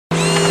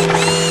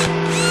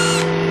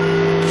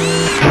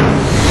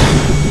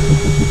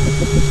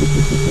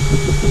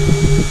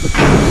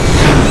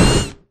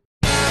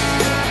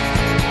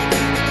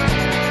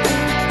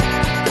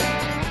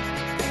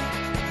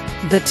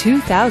the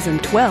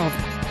 2012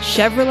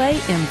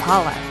 Chevrolet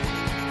Impala.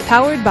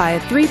 Powered by a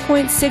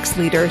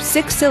 3.6-liter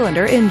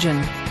six-cylinder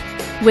engine.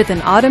 With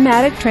an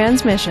automatic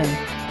transmission,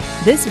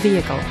 this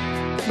vehicle,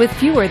 with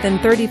fewer than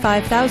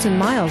 35,000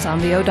 miles on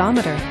the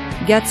odometer,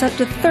 gets up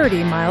to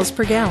 30 miles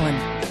per gallon.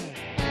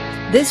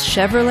 This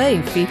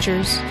Chevrolet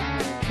features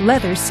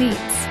leather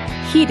seats,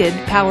 heated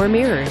power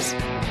mirrors,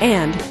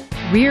 and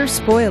rear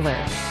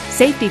spoiler.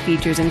 Safety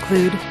features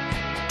include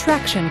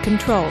traction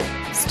control,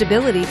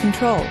 stability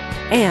control,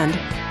 and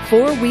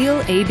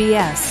four-wheel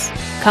ABS.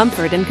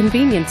 Comfort and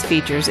convenience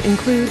features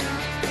include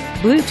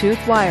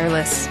Bluetooth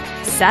wireless,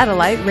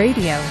 satellite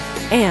radio,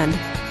 and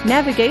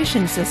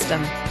navigation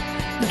system.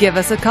 Give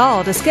us a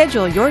call to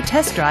schedule your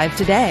test drive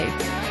today.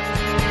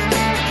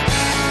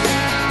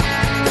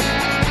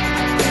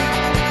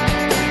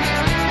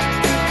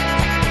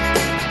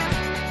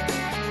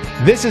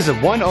 This is a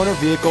one-owner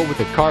vehicle with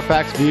a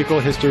Carfax Vehicle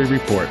History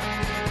Report.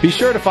 Be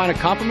sure to find a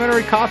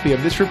complimentary copy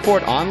of this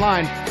report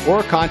online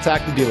or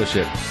contact the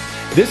dealership.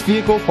 This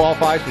vehicle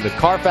qualifies for the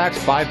Carfax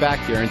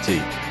buyback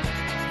guarantee.